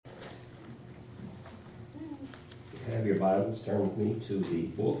have your Bibles, turn with me to the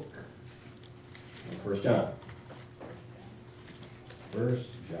book of 1 John. 1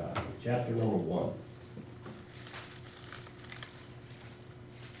 John, chapter number 1.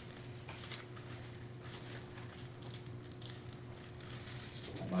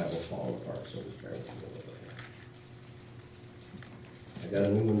 My Bible's falling apart, so just bear with me a little bit here. I got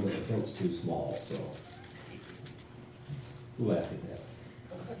a new one, but the print's too small, so who laughed at that?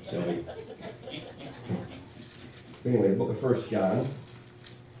 Shall we? Anyway, the book of 1 John.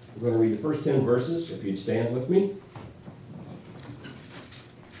 We're going to read the first 10 verses, if you'd stand with me.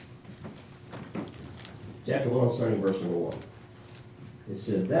 Chapter 1, starting verse number 1. It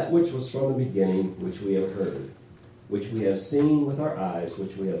said, "That which was from the beginning, which we have heard, which we have seen with our eyes,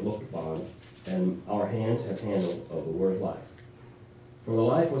 which we have looked upon, and our hands have handled of the word of life. For the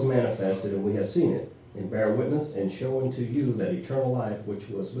life was manifested, and we have seen it, and bear witness, and show unto you that eternal life which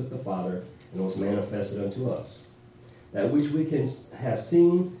was with the Father, and was manifested unto us. That which we can have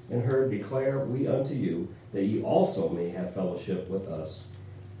seen and heard declare we unto you, that ye also may have fellowship with us.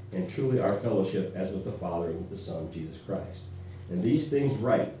 And truly our fellowship as with the Father and with the Son, Jesus Christ. And these things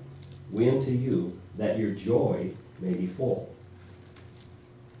write we unto you, that your joy may be full.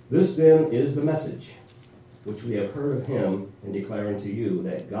 This then is the message which we have heard of him, and declare unto you,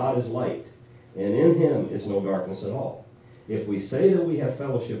 that God is light, and in him is no darkness at all. If we say that we have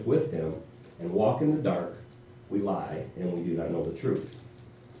fellowship with him, and walk in the dark, we lie, and we do not know the truth.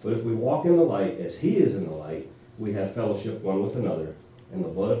 But if we walk in the light, as he is in the light, we have fellowship one with another, and the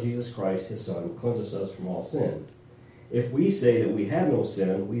blood of Jesus Christ, his Son, cleanses us from all sin. If we say that we have no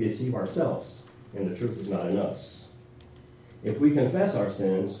sin, we deceive ourselves, and the truth is not in us. If we confess our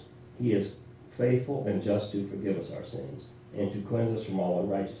sins, he is faithful and just to forgive us our sins, and to cleanse us from all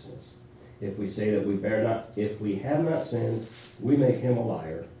unrighteousness. If we say that if we have not sinned, we make him a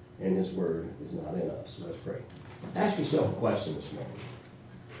liar, and his word is not in us." Let's pray. Ask yourself a question this morning.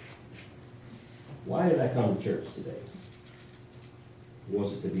 Why did I come to church today?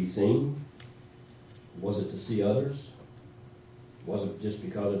 Was it to be seen? Was it to see others? Was it just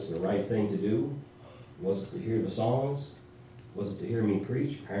because it's the right thing to do? Was it to hear the songs? Was it to hear me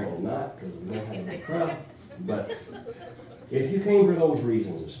preach? Apparently not, because we don't have a big crowd. But if you came for those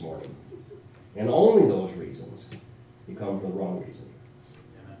reasons this morning, and only those reasons, you come for the wrong reason.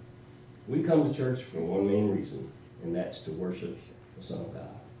 We come to church for one main reason, and that's to worship the Son of God.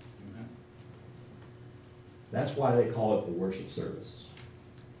 That's why they call it the worship service.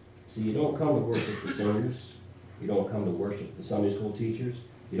 See, you don't come to worship the singers. You don't come to worship the Sunday school teachers.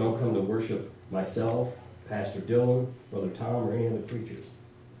 You don't come to worship myself, Pastor Dylan, Brother Tom, or any other preachers.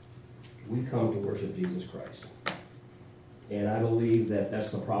 We come to worship Jesus Christ. And I believe that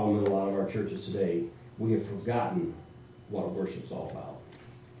that's the problem in a lot of our churches today. We have forgotten what worship's all about.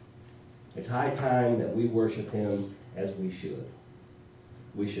 It's high time that we worship him as we should.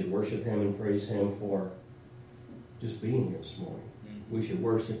 We should worship him and praise him for just being here this morning. We should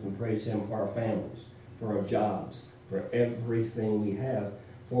worship and praise him for our families, for our jobs, for everything we have.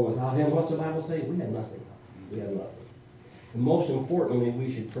 For without him, what's the Bible say? We have nothing. We have nothing. And most importantly,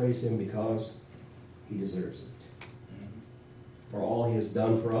 we should praise him because he deserves it. For all he has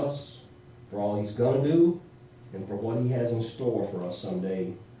done for us, for all he's going to do, and for what he has in store for us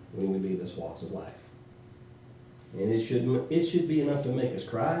someday when we leave this walks of life. And it should be enough to make us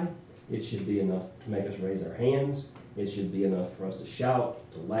cry. It should be enough to make us raise our hands. It should be enough for us to shout,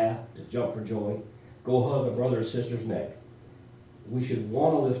 to laugh, to jump for joy, go hug a brother or sister's neck. We should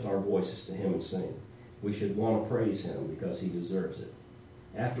want to lift our voices to him and sing. We should want to praise him because he deserves it.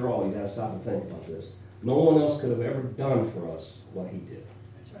 After all, you got to stop and think about this. No one else could have ever done for us what he did.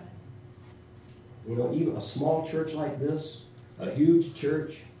 That's right. You know, even a small church like this, a huge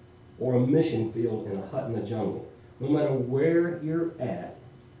church, or a mission field in a hut in the jungle, no matter where you're at,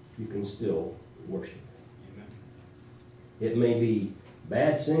 you can still worship. Amen. It may be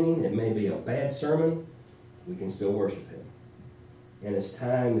bad singing, it may be a bad sermon, we can still worship him. And it's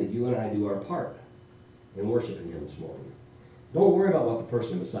time that you and I do our part in worshiping him this morning. Don't worry about what the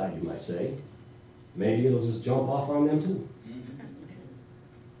person beside you might say. Maybe it'll just jump off on them too.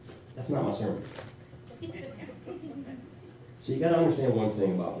 That's not my sermon. So you got to understand one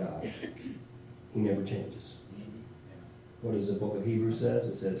thing about God. He never changes. What does the book of Hebrews says?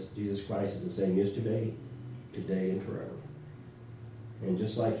 It says Jesus Christ is the same yesterday, today, and forever. And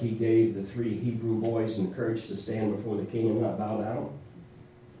just like he gave the 3 Hebrew boys the courage to stand before the king and not bow down,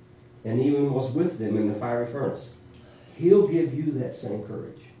 and even was with them in the fiery furnace, he'll give you that same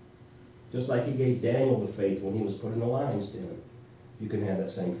courage. Just like he gave Daniel the faith when he was put in the lion's den, you can have that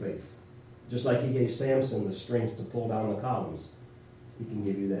same faith. Just like he gave Samson the strength to pull down the columns, he can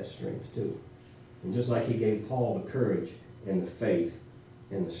give you that strength too. And just like he gave Paul the courage and the faith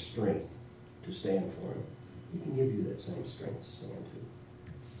and the strength to stand for him, he can give you that same strength to stand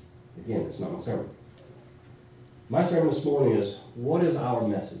to. Again, it's not a sermon. My sermon this morning is, what is our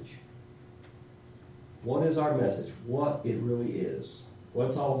message? What is our message? What it really is. What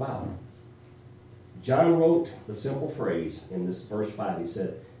it's all about. John wrote the simple phrase in this verse 5. He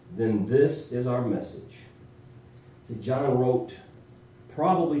said, then this is our message. See, John wrote,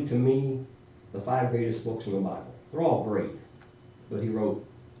 probably to me, the 5 greatest books in the Bible. They're all great. But he wrote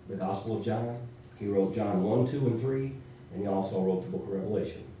the Gospel of John. He wrote John 1, 2, and 3. And he also wrote the book of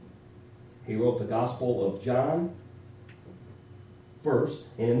Revelation. He wrote the Gospel of John first.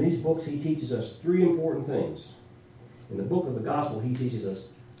 And in these books, he teaches us 3 important things. In the book of the Gospel, he teaches us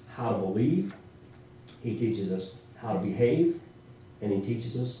how to believe. He teaches us how to behave. And he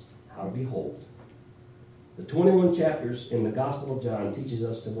teaches us how to behold. The 21 chapters in the Gospel of John teaches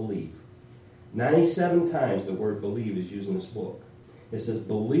us to believe. 97 times the word believe is used in this book. It says,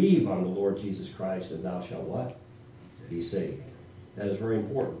 believe on the Lord Jesus Christ and thou shalt what? Be saved. That is very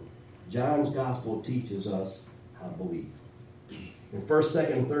important. John's Gospel teaches us how to believe. In 1st,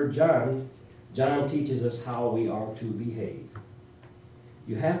 2nd, and 3rd John, John teaches us how we are to behave.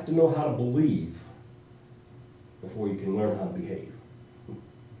 You have to know how to believe before you can learn how to behave.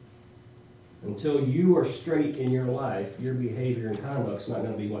 Until you are straight in your life, your behavior and conduct is not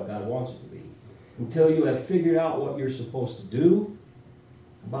going to be what God wants it to be. Until you have figured out what you're supposed to do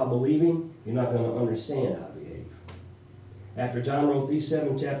about believing, you're not going to understand how to behave. After John wrote these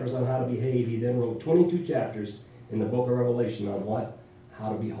 7 chapters on how to behave, he then wrote 22 chapters in the book of Revelation on what? How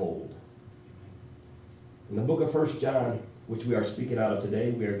to behold. In the book of 1 John, which we are speaking out of today,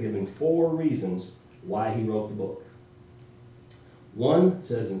 we are given 4 reasons why he wrote the book. 1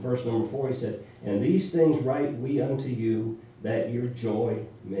 says in verse number 4, he said, and these things write we unto you, that your joy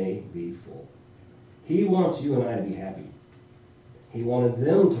may be full. He wants you and I to be happy. He wanted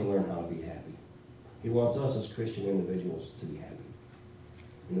them to learn how to be happy. He wants us as Christian individuals to be happy.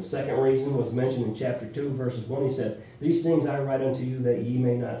 And the second reason was mentioned in chapter 2, verses 1. He said, these things I write unto you, that ye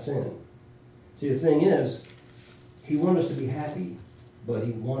may not sin. See, the thing is, he wanted us to be happy, but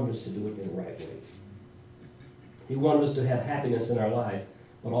he wanted us to do it in the right way. He wanted us to have happiness in our life,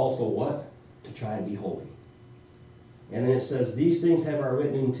 but also what? To try and be holy. And then it says, these things have I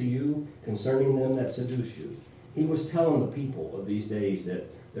written unto you concerning them that seduce you. He was telling the people of these days that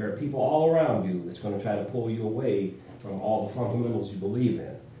there are people all around you that's going to try to pull you away from all the fundamentals you believe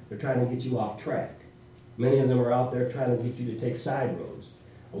in. They're trying to get you off track. Many of them are out there trying to get you to take side roads.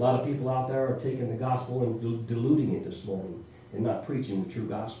 A lot of people out there are taking the gospel and diluting it this morning and not preaching the true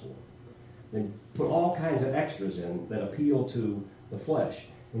gospel. They put all kinds of extras in that appeal to the flesh.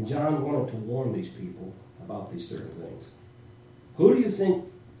 And John wanted to warn these people about these certain things. Who do you think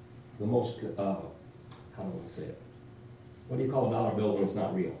the most, how do I say it? What do you call a dollar bill when it's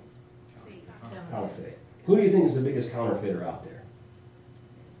not real? Counterfeit. Who do you think is the biggest counterfeiter out there?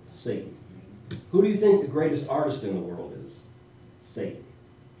 Satan. Who do you think the greatest artist in the world is? Satan.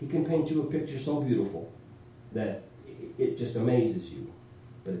 He can paint you a picture so beautiful that it just amazes you.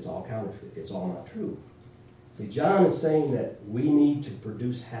 But it's all counterfeit. It's all not true. See, John is saying that we need to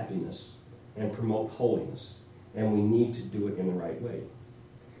produce happiness and promote holiness. And we need to do it in the right way.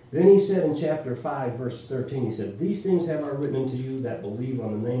 Then he said in chapter 5, verse 13, he said, these things have I written unto you that believe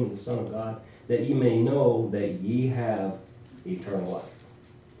on the name of the Son of God, that ye may know that ye have eternal life.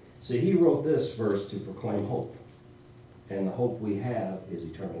 See, he wrote this verse to proclaim hope. And the hope we have is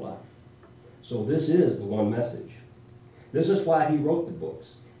eternal life. So this is the one message. This is why he wrote the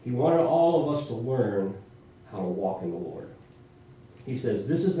books. He wanted all of us to learn how to walk in the Lord. He says,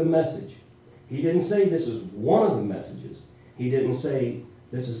 this is the message. He didn't say this is one of the messages. He didn't say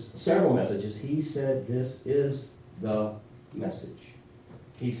this is several messages. He said this is the message.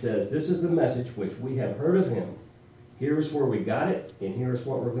 He says this is the message which we have heard of him. Here's where we got it, and here's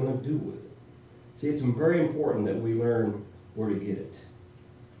what we're going to do with it. See, it's very important that we learn where to get it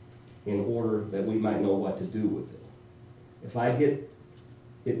in order that we might know what to do with it. If I get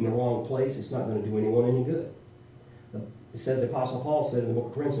it in the wrong place, it's not going to do anyone any good. It says, the Apostle Paul said in the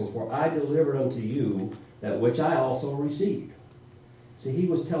book of Corinthians, for I delivered unto you that which I also received. See, he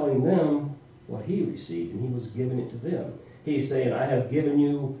was telling them what he received, and he was giving it to them. He's saying, I have given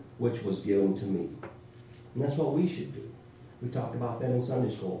you which was given to me. And that's what we should do. We talked about that in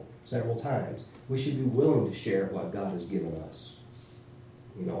Sunday school several times. We should be willing to share what God has given us.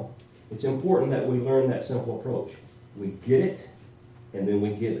 You know, it's important that we learn that simple approach. We get it, and then we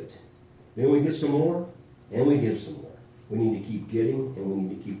give it. Then we get some more, and we give some more. We need to keep getting, and we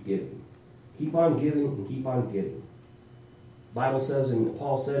need to keep giving. Keep on giving and keep on giving. Bible says, and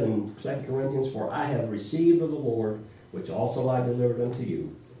Paul said in 2 Corinthians, "For I have received of the Lord, which also I delivered unto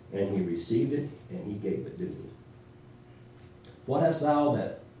you." And he received it, and he gave it, didn't he? What hast thou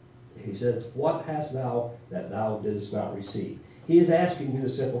that, he says, what hast thou that thou didst not receive? He is asking you the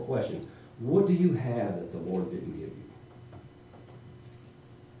simple question. What do you have that the Lord didn't give you?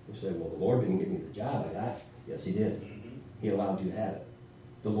 You say, well, the Lord didn't give me the job I got. Yes, he did. He allowed you to have it.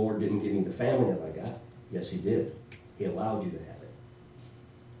 The Lord didn't give me the family that I got. Yes, he did. He allowed you to have it.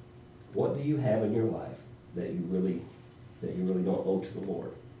 What do you have in your life that you really don't owe to the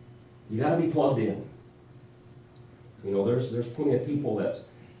Lord? You got to be plugged in. You know, there's plenty of people that's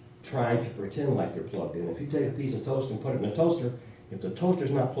trying to pretend like they're plugged in. If you take a piece of toast and put it in a toaster, if the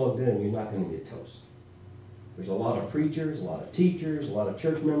toaster's not plugged in, you're not going to get toast. There's a lot of preachers, a lot of teachers, a lot of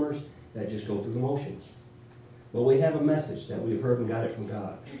church members that just go through the motions. But we have a message that we've heard and got it from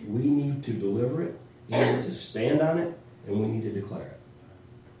God. We need to deliver it, we need to stand on it, and we need to declare it.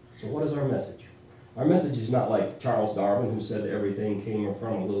 So what is our message? Our message is not like Charles Darwin, who said that everything came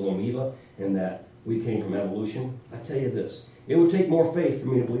from a little amoeba and that we came from evolution. I tell you this, it would take more faith for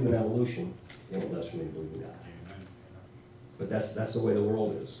me to believe in evolution than it does for me to believe in God. But that's the way the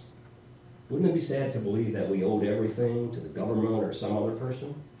world is. Wouldn't it be sad to believe that we owed everything to the government or some other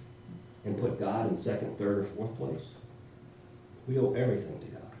person and put God in second, third, or fourth place? We owe everything to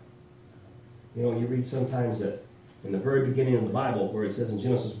God. You know, you read sometimes that in the very beginning of the Bible, where it says in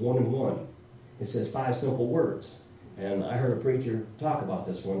Genesis 1:1, it says 5 simple words. And I heard a preacher talk about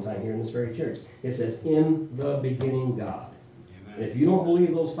this one time here in this very church. It says, "In the beginning, God." And if you don't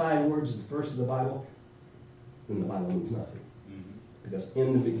believe those 5 words is the first of the Bible, then the Bible means nothing. Because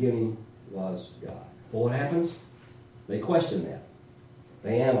in the beginning was God. Well, what happens? They question that.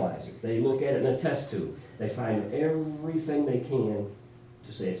 They analyze it. They look at it in a test tube. They find everything they can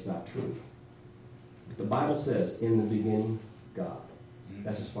to say it's not true. But the Bible says, in the beginning, God.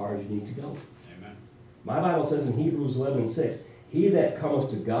 That's as far as you need to go. Amen. My Bible says in Hebrews 11:6, "He that cometh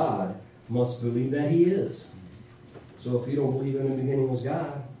to God must believe that he is." So if you don't believe in the beginning was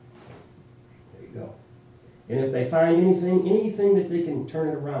God, there you go. And if they find anything that they can turn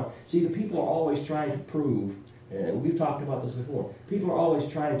it around. See, the people are always trying to prove, and we've talked about this before, people are always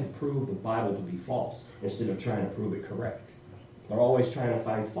trying to prove the Bible to be false instead of trying to prove it correct. They're always trying to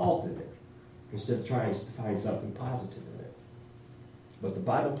find fault in it instead of trying to find something positive in it. But the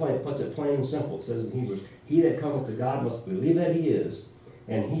Bible puts it plain and simple. It says in Hebrews, "He that cometh to God must believe that he is,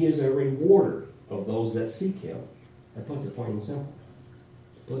 and he is a rewarder of those that seek him." That puts it plain and simple.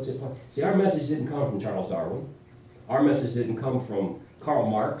 See, our message didn't come from Charles Darwin. Our message didn't come from Karl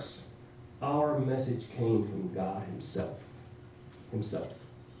Marx. Our message came from God himself.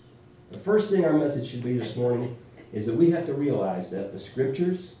 The first thing our message should be this morning is that we have to realize that the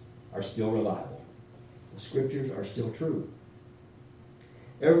Scriptures are still reliable. The Scriptures are still true.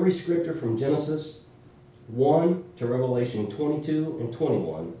 Every Scripture from Genesis 1 to Revelation 22 and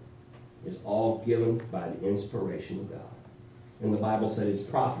 21 is all given by the inspiration of God. And the Bible said it's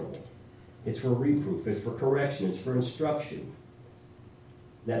profitable. It's for reproof. It's for correction. It's for instruction.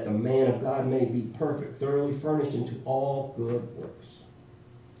 That the man of God may be perfect, thoroughly furnished into all good works.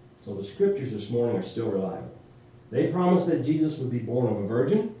 So the Scriptures this morning are still reliable. They promised that Jesus would be born of a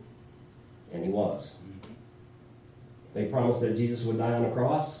virgin, and he was. They promised that Jesus would die on a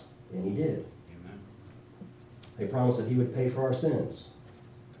cross, and he did. Amen. They promised that he would pay for our sins.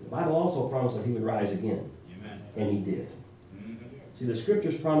 The Bible also promised that he would rise again, Amen. and he did. See, the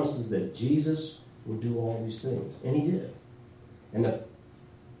Scriptures promises that Jesus would do all these things, and he did. And the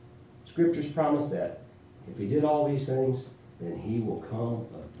Scriptures promise that if he did all these things, then he will come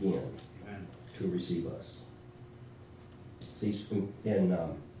again to receive us. See, in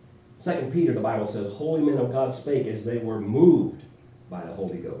 2 Peter, the Bible says, "Holy men of God spake as they were moved by the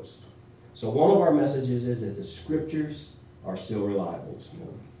Holy Ghost." So one of our messages is that the Scriptures are still reliable this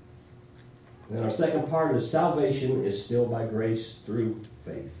morning. And then our second part is salvation is still by grace through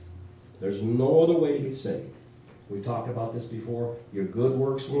faith. There's no other way to get saved. We talked about this before. Your good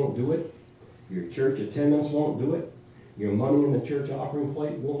works won't do it. Your church attendance won't do it. Your money in the church offering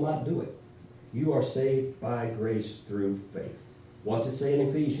plate will not do it. You are saved by grace through faith. What's it say in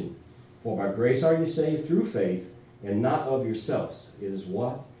Ephesians? "For by grace are you saved through faith, and not of yourselves." It is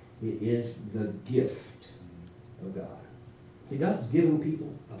what? It is the gift of God. See, God's given people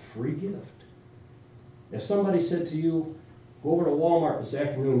a free gift. If somebody said to you, "Go over to Walmart this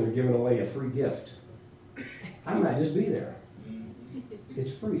afternoon, they're giving away a free gift," I might just be there.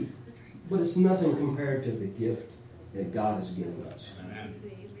 It's free. But it's nothing compared to the gift that God has given us. Amen.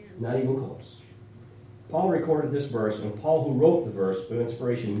 Not even close. Paul recorded this verse, and Paul, who wrote the verse by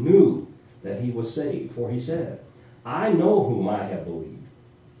inspiration, knew that he was saved. For he said, I know whom I have believed,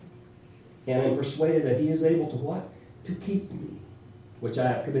 and am persuaded that he is able to what? To keep me, which I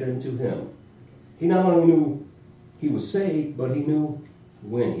have committed unto him. He not only knew he was saved, but he knew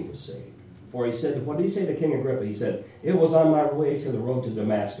when he was saved. For he said, what did he say to King Agrippa? He said, it was on my way to the road to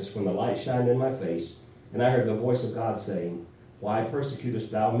Damascus when the light shined in my face, and I heard the voice of God saying, why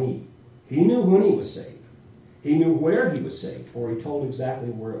persecutest thou me? He knew when he was saved. He knew where he was saved, for he told exactly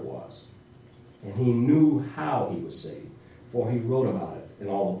where it was. And he knew how he was saved, for he wrote about it in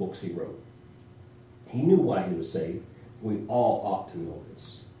all the books he wrote. He knew why he was saved. We all ought to know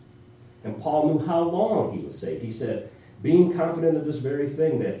this. And Paul knew how long he was saved. He said, being confident of this very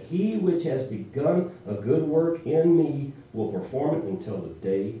thing, that he which has begun a good work in me will perform it until the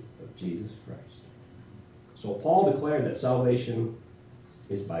day of Jesus Christ. So Paul declared that salvation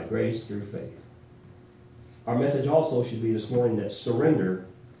is by grace through faith. Our message also should be this morning that surrender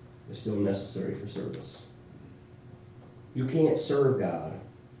is still necessary for service. You can't serve God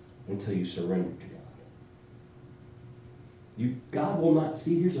until you surrender to God. God will not,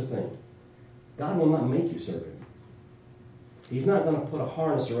 see, here's the thing. God will not make you serve him. He's not going to put a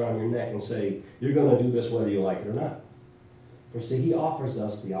harness around your neck and say, you're going to do this whether you like it or not. For see, he offers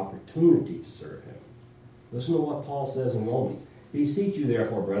us the opportunity to serve him. Listen to what Paul says in Romans. Beseech you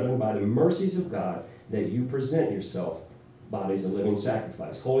therefore, brethren, by the mercies of God, that you present yourself bodies a living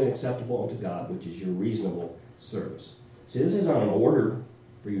sacrifice, wholly acceptable unto God, which is your reasonable service. See, this is not an order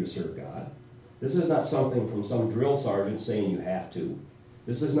for you to serve God. This is not something from some drill sergeant saying you have to.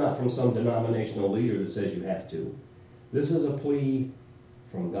 This is not from some denominational leader that says you have to. This is a plea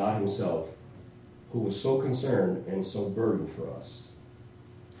from God himself, who was so concerned and so burdened for us.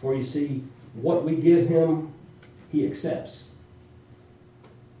 For you see, what we give him, he accepts.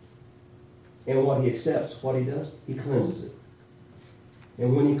 And what he accepts, what he does, he cleanses it.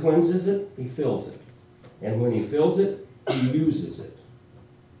 And when he cleanses it, he fills it. And when he fills it, he uses it.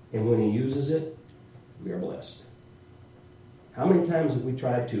 And when he uses it, we are blessed. How many times have we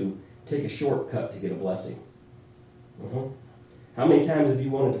tried to take a shortcut to get a blessing? How many times have you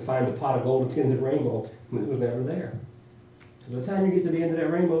wanted to find a pot of gold at the end of the rainbow and it was never there? By the time you get to the end of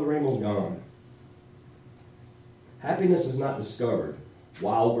that rainbow, the rainbow's gone. Happiness is not discovered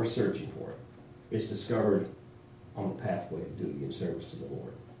while we're searching for it. It's discovered on the pathway of duty and service to the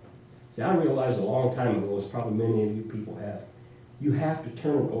Lord. See, I realized a long time ago, as probably many of you people have, you have to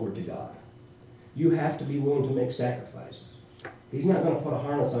turn it over to God. You have to be willing to make sacrifices. He's not going to put a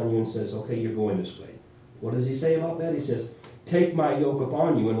harness on you and says, okay, you're going this way. What does he say about that? He says, take my yoke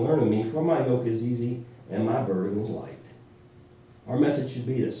upon you and learn of me, for my yoke is easy and my burden is light. Our message should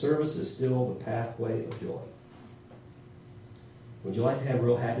be that service is still the pathway of joy. Would you like to have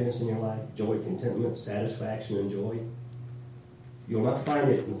real happiness in your life? Joy, contentment, satisfaction, and joy? You will not find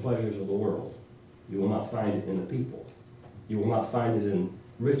it in the pleasures of the world. You will not find it in the people. You will not find it in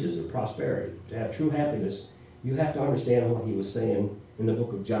riches and prosperity. To have true happiness, you have to understand what he was saying in the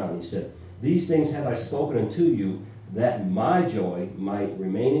book of John. He said, these things have I spoken unto you, that my joy might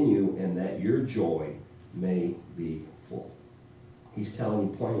remain in you, and that your joy may be full. He's telling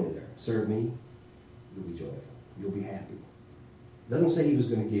you plainly there, serve me, you'll be joyful. You'll be happy. It doesn't say he was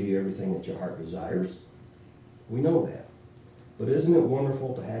going to give you everything that your heart desires. We know that. But isn't it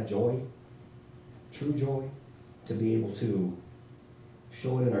wonderful to have joy? True joy? To be able to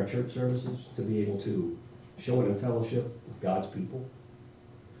show it in our church services, to be able to show it in fellowship with God's people.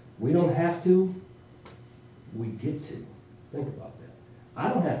 We don't have to, we get to. Think about that. I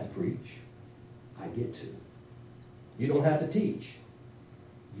don't have to preach, I get to. You don't have to teach,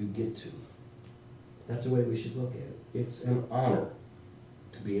 you get to. That's the way we should look at it. It's an honor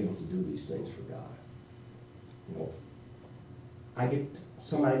to be able to do these things for God. You know,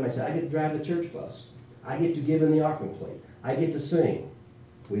 somebody might say, I get to drive the church bus. I get to give in the offering plate. I get to sing.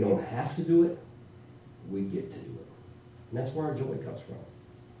 We don't have to do it, we get to do it. And that's where our joy comes from.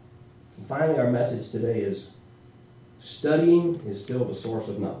 And finally, our message today is studying is still the source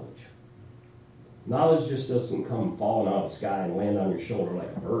of knowledge. Knowledge just doesn't come falling out of the sky and land on your shoulder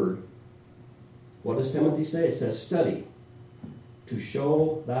like a bird. What does Timothy say? It says, study to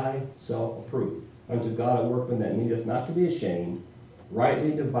show thyself approved unto God, a workman that needeth not to be ashamed,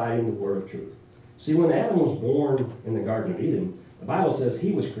 rightly dividing the word of truth. See, when Adam was born in the Garden of Eden, the Bible says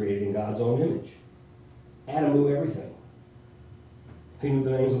he was created in God's own image. Adam knew everything. He knew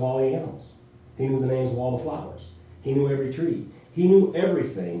the names of all the animals. He knew the names of all the flowers. He knew every tree. He knew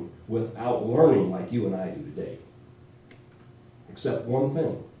everything without learning like you and I do today. Except one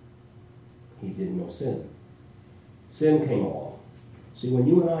thing. He didn't know sin. Sin came along. See, when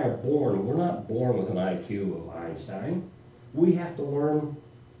you and I are born, we're not born with an IQ of Einstein. We have to learn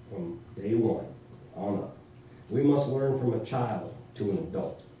from day one on up. We must learn from a child to an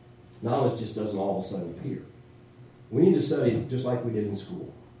adult. Knowledge just doesn't all of a sudden appear. We need to study just like we did in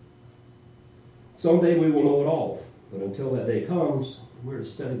school. Someday we will know it all, but until that day comes, we're to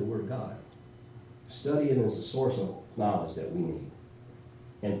study the Word of God. Studying is the source of knowledge that we need.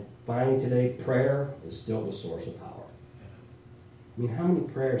 And finally today, prayer is still the source of power. I mean, how many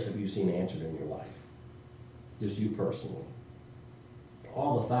prayers have you seen answered in your life? Just you personally.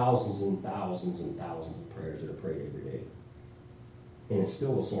 All the thousands and thousands and thousands of prayers that are prayed every day. And it's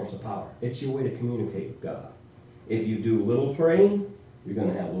still a source of power. It's your way to communicate with God. If you do little praying, you're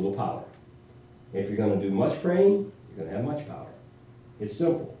going to have little power. If you're going to do much praying, you're going to have much power. It's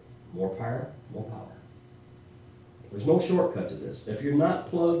simple. More prayer, more power. There's no shortcut to this. If you're not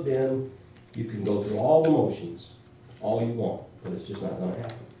plugged in, you can go through all the motions, all you want, but it's just not going to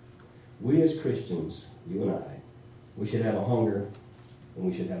happen. We as Christians, you and I, we should have a hunger and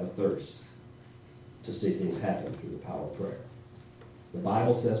we should have a thirst to see things happen through the power of prayer. The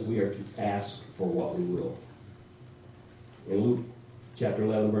Bible says we are to ask for what we will. In Luke chapter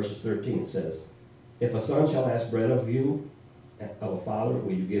 11, verses 13, it says, "If a son shall ask bread of you, of a father,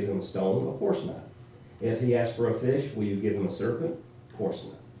 will you give him a stone? Of course not. If he asks for a fish, will you give him a serpent? Of course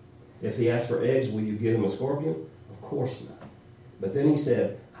not. If he asks for eggs, will you give him a scorpion? Of course not. But then he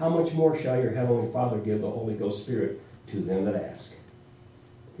said, how much more shall your heavenly Father give the Holy Ghost Spirit to them that ask?"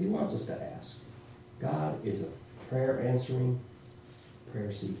 He wants us to ask. God is a prayer-answering,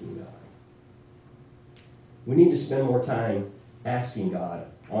 prayer-seeking God. We need to spend more time asking God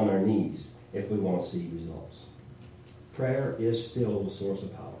on our knees if we want to see results. Prayer is still the source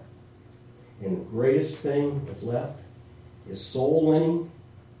of power. And the greatest thing that's left is soul winning,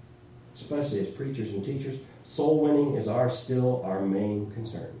 especially as preachers and teachers. Soul winning is still our main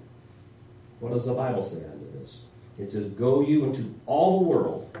concern. What does the Bible say under this? It says, "Go you into all the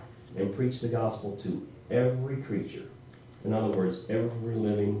world and preach the gospel to every creature." In other words, every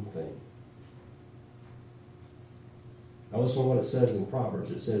living thing. Now listen to what it says in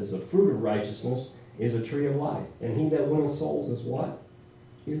Proverbs. It says, "The fruit of righteousness is a tree of life, and he that winneth souls is" what?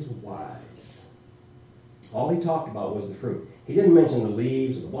 "Is wise." All he talked about was the fruit. He didn't mention the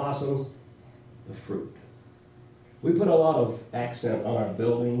leaves or the blossoms, the fruit. We put a lot of accent on our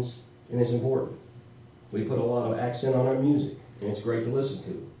buildings, and it's important. We put a lot of accent on our music, and it's great to listen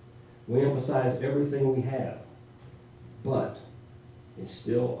to. We emphasize everything we have, but it's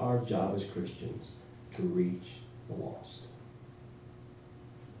still our job as Christians to reach the lost.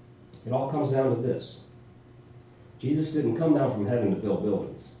 It all comes down to this. Jesus didn't come down from heaven to build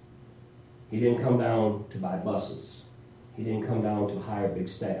buildings. He didn't come down to buy buses. He didn't come down to hire big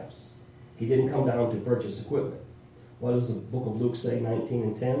staffs. He didn't come down to purchase equipment. What does the book of Luke say, 19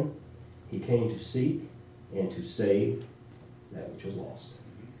 and 10? He came to seek and to save that which was lost.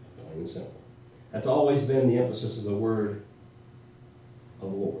 Plain and simple. That's always been the emphasis of the word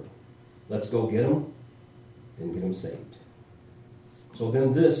of the Lord. Let's go get them and get them saved. So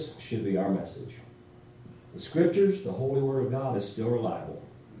then this should be our message. The Scriptures, the Holy Word of God, is still reliable.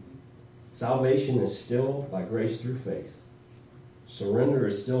 Salvation is still by grace through faith. Surrender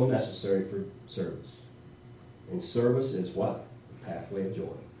is still necessary for service. And service is what? The pathway of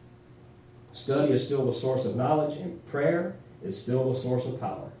joy. Study is still the source of knowledge, and prayer is still the source of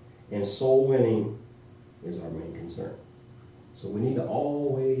power. And soul winning is our main concern. So we need to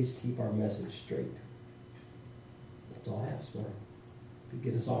always keep our message straight. That's all I have, Lord. If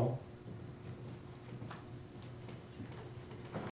you get us all.